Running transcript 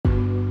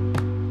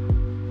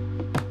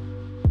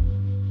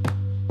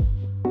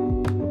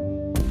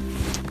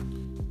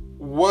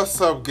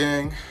What's up,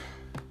 gang?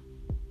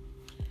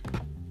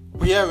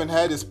 We haven't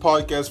had this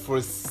podcast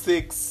for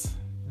 6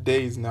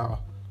 days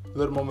now. A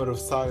little moment of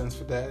silence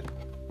for that.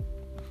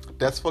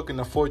 That's fucking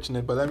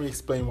unfortunate, but let me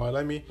explain why.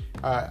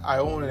 I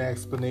own an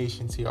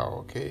explanation to y'all,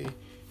 okay?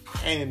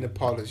 And an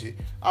apology.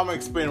 I'm gonna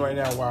explain right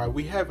now why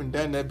we haven't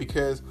done that,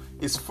 because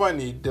it's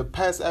funny. The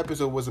past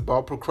episode was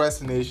about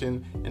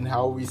procrastination and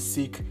how we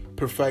seek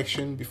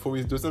perfection before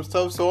we do some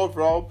stuff. So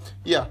overall,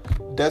 yeah,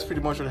 that's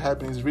pretty much what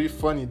happened. It's really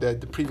funny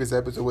that the previous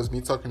episode was me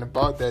talking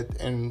about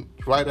that, and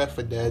right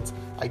after that,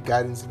 I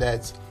got into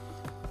that,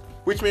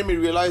 which made me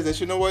realize that,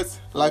 you know what,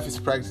 life is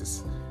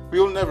practice. We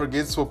will never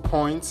get to a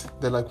point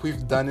that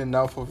we've done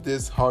enough of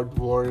this hard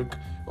work,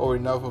 or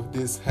enough of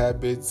these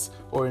habits,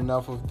 or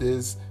enough of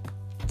this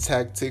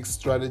tactics,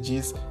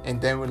 strategies, and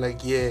then we're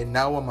like, yeah,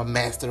 now I'm a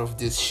master of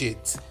this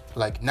shit.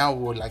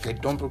 Now I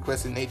don't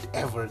procrastinate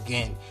ever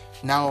again.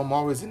 Now I'm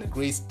always in a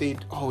great state,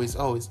 always.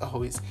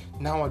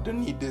 Now I don't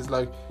need this.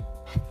 That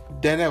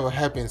never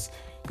happens.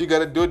 You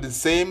gotta do the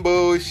same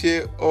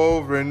bullshit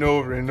over and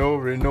over and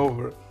over and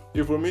over.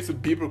 If for me to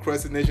beat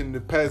procrastination in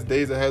the past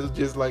days, I had to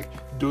just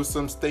do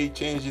some state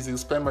changes,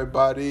 expand my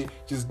body,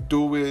 just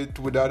do it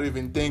without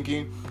even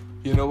thinking.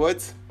 You know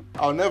what?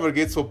 I'll never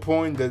get to a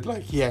point that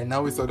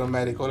now it's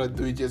automatic. All I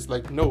do is just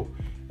no.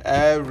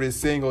 Every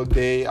single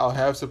day I'll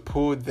have to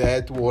put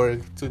that work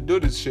to do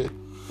this shit.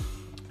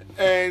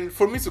 And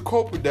for me to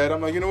cope with that,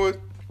 I'm like, you know what?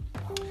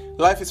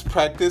 Life is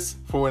practice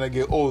for when I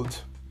get old.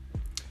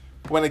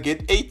 When I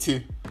get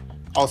 80,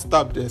 I'll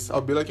stop this. I'll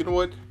be like, you know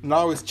what?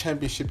 Now it's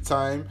championship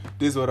time.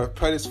 This is what I've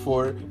practiced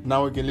for.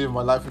 Now I can live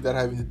my life without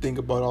having to think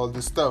about all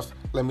this stuff.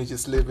 Let me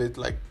just live it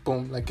like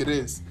it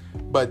is.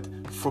 But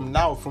from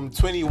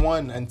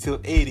 21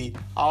 until 80,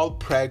 I'll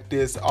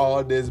practice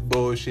all this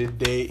bullshit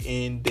day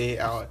in, day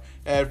out.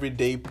 Every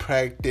day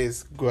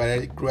practice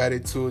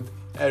gratitude.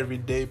 Every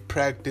day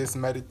practice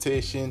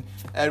meditation.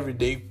 Every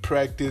day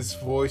practice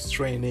voice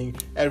training.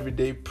 Every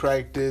day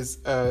practice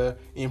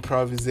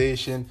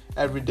improvisation.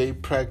 Every day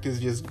practice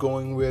just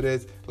going with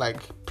it.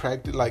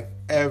 Practice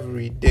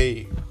every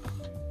day.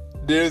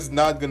 There's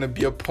not gonna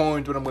be a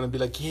point where I'm gonna be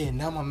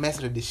now I'm a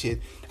master of this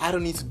shit. I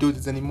don't need to do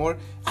this anymore.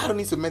 I don't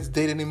need to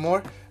meditate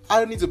anymore. I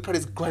don't need to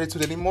practice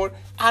gratitude anymore.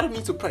 I don't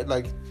need to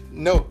practice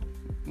no,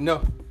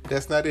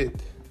 that's not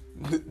it.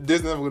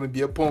 There's never gonna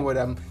be a point where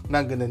I'm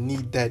not gonna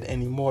need that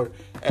anymore.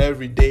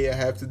 Every day I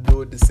have to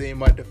do it the same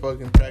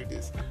motherfucking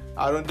practice.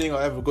 I don't think I'll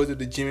ever go to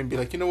the gym and be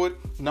you know what?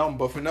 Now I'm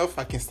buff enough.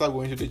 I can start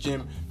going to the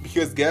gym,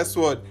 because guess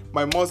what?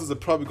 My muscles are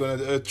probably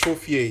gonna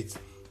atrophiate.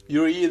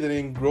 You're either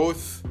in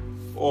growth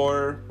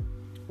or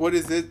what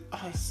is it?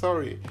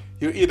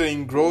 You're either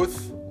in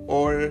growth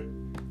or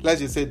let's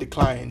just say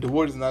decline. The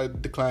word is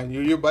not decline.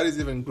 Your body's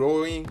even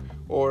growing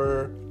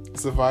or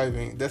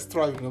surviving. That's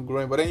thriving or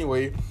growing. But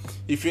anyway,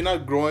 if you're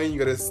not growing, you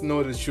gotta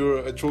know that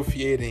you're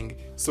atrophiating.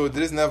 So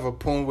there's never a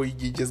point where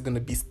you're just gonna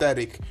be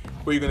static,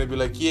 where you're gonna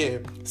be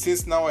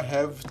since now I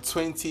have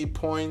 20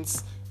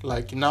 points,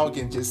 now I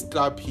can just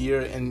stop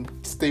here and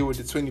stay with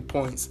the 20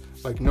 points.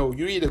 No,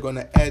 you're either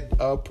gonna add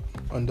up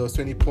on those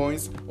 20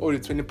 points, or the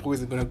 20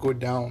 points are gonna go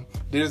down.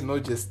 There's no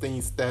just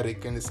staying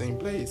static in the same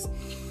place,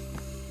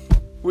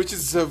 which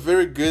is a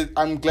very good.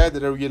 I'm glad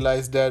that I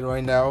realized that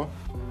right now,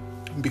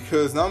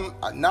 because now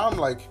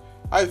I'm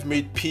I've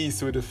made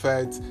peace with the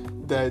fact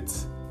that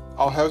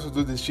I'll have to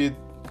do this shit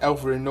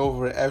over and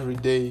over every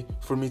day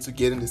for me to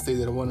get in the state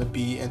that I want to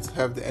be, and to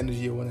have the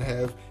energy I want to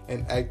have,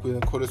 and act with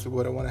accordance to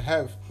what I want to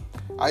have.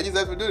 I just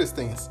have to do these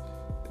things.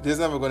 There's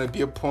never going to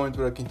be a point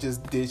where I can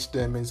just ditch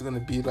them and it's going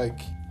to be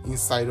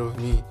inside of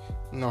me.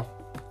 No.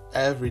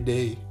 Every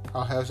day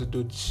I'll have to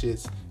do the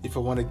shit if I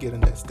want to get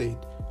in that state.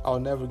 I'll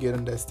never get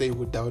in that state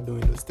without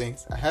doing those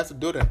things. I have to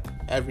do them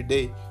every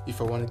day if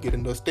I want to get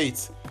in those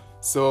states.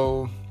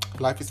 So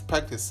life is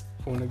practice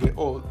for when I get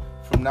old.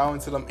 From now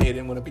until I'm 80,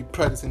 I'm going to be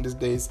practicing these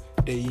days,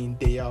 day in,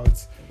 day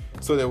out,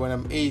 so that when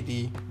I'm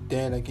 80,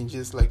 then I can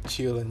just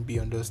chill and be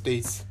on those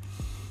states.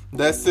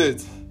 That's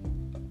it.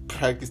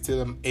 Practice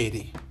till I'm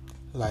 80.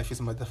 Life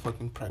is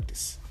motherfucking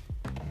practice.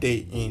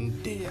 Day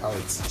in, day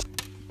out.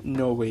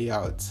 No way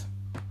out.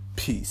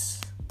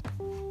 Peace.